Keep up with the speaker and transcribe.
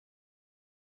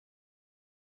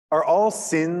Are all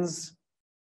sins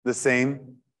the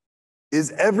same?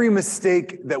 Is every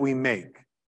mistake that we make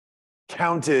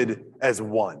counted as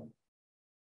one?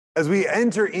 As we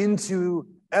enter into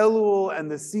Elul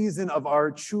and the season of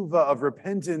our tshuva, of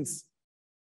repentance,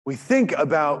 we think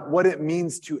about what it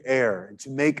means to err and to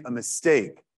make a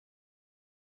mistake.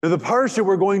 Now, the parsha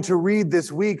we're going to read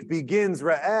this week begins,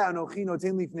 Ra'eh anochi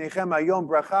noten lifnechem hayom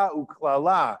bracha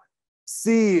uklala.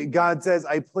 See, God says,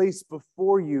 I place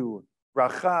before you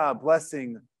bracha,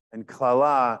 blessing, and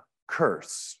klala,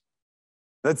 curse.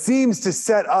 That seems to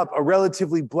set up a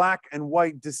relatively black and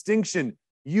white distinction.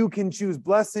 You can choose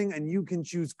blessing and you can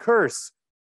choose curse.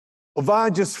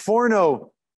 Ovad Jesforno,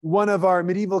 one of our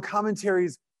medieval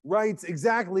commentaries, writes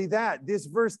exactly that. This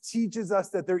verse teaches us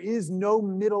that there is no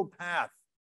middle path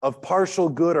of partial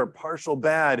good or partial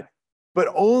bad, but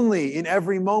only in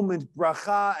every moment,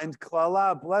 bracha and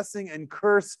klala, blessing and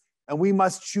curse, and we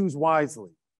must choose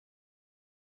wisely.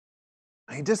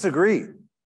 I disagree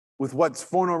with what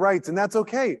Sforno writes, and that's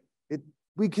okay.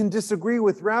 We can disagree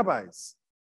with rabbis.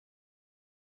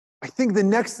 I think the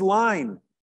next line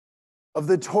of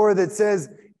the Torah that says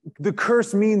the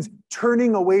curse means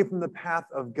turning away from the path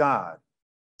of God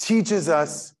teaches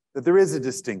us that there is a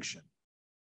distinction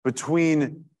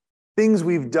between things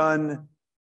we've done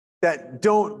that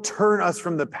don't turn us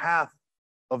from the path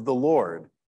of the Lord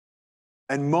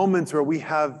and moments where we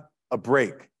have a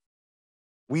break.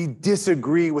 We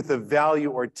disagree with the value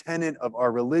or tenet of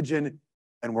our religion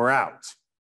and we're out.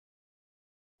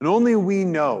 And only we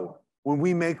know when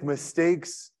we make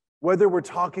mistakes, whether we're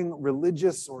talking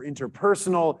religious or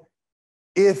interpersonal,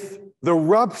 if the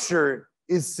rupture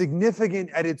is significant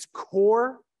at its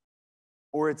core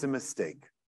or it's a mistake.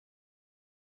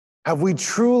 Have we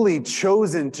truly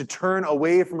chosen to turn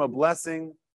away from a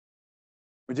blessing,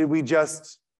 or did we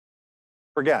just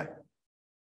forget?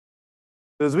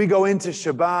 As we go into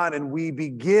Shabbat and we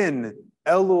begin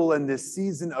Elul and this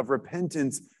season of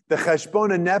repentance, the cheshbon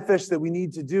nefesh that we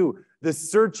need to do, the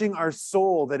searching our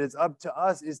soul that is up to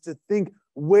us, is to think,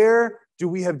 where do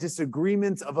we have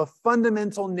disagreements of a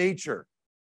fundamental nature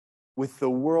with the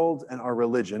world and our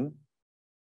religion?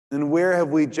 And where have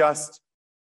we just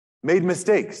made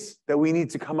mistakes that we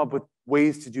need to come up with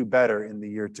ways to do better in the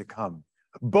year to come?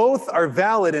 Both are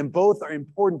valid and both are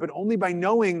important, but only by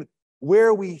knowing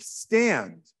where we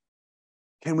stand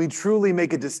can we truly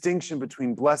make a distinction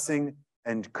between blessing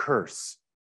and curse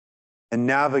and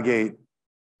navigate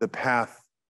the path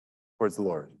towards the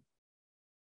Lord.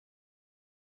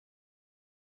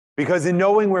 Because in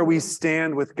knowing where we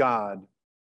stand with God,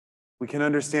 we can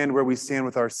understand where we stand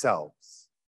with ourselves,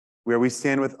 where we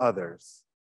stand with others.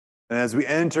 And as we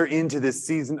enter into this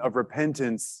season of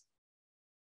repentance,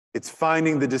 it's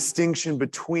finding the distinction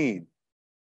between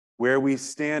where we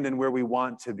stand and where we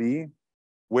want to be,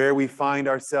 where we find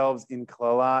ourselves in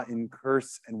klala, in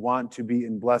curse, and want to be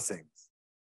in blessings.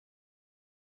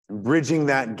 And bridging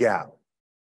that gap,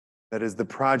 that is the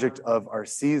project of our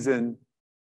season,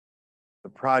 the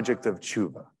project of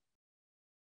tshuva.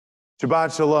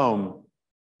 Shabbat shalom.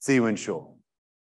 See you in shul.